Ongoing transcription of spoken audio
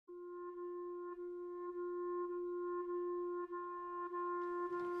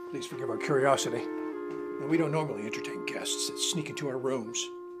Please forgive our curiosity. And we don't normally entertain guests that sneak into our rooms.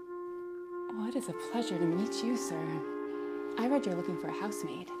 Well, it is a pleasure to meet you, sir. I read you're looking for a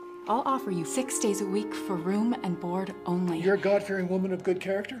housemaid. I'll offer you 6 days a week for room and board only. You're a God-fearing woman of good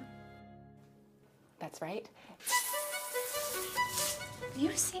character? That's right.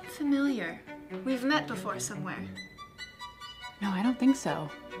 You seem familiar. We've met before somewhere. No, I don't think so.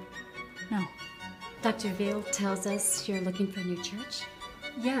 No. Dr. Veal tells us you're looking for a new church?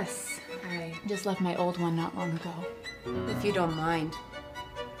 Yes, I just left my old one not long ago. If you don't mind,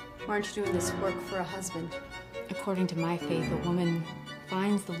 why aren't you doing this work for a husband? According to my faith, a woman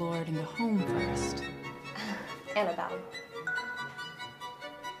finds the Lord in the home first. Annabelle.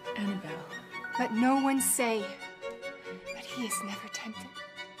 Annabelle. Let no one say that he is never tempted.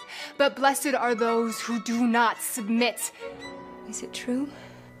 But blessed are those who do not submit. Is it true?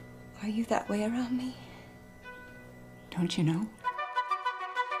 Are you that way around me? Don't you know?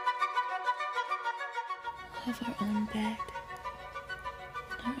 We'll have our own bed.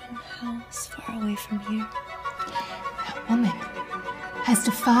 Our own house far away from here. That woman has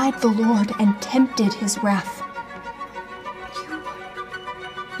defied the Lord and tempted his wrath.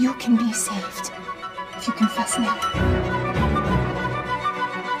 You can be saved if you confess now.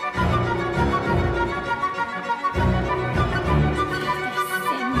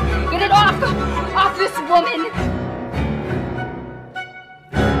 Get it off! Off this woman!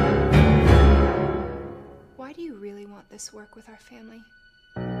 Why do you really want this work with our family?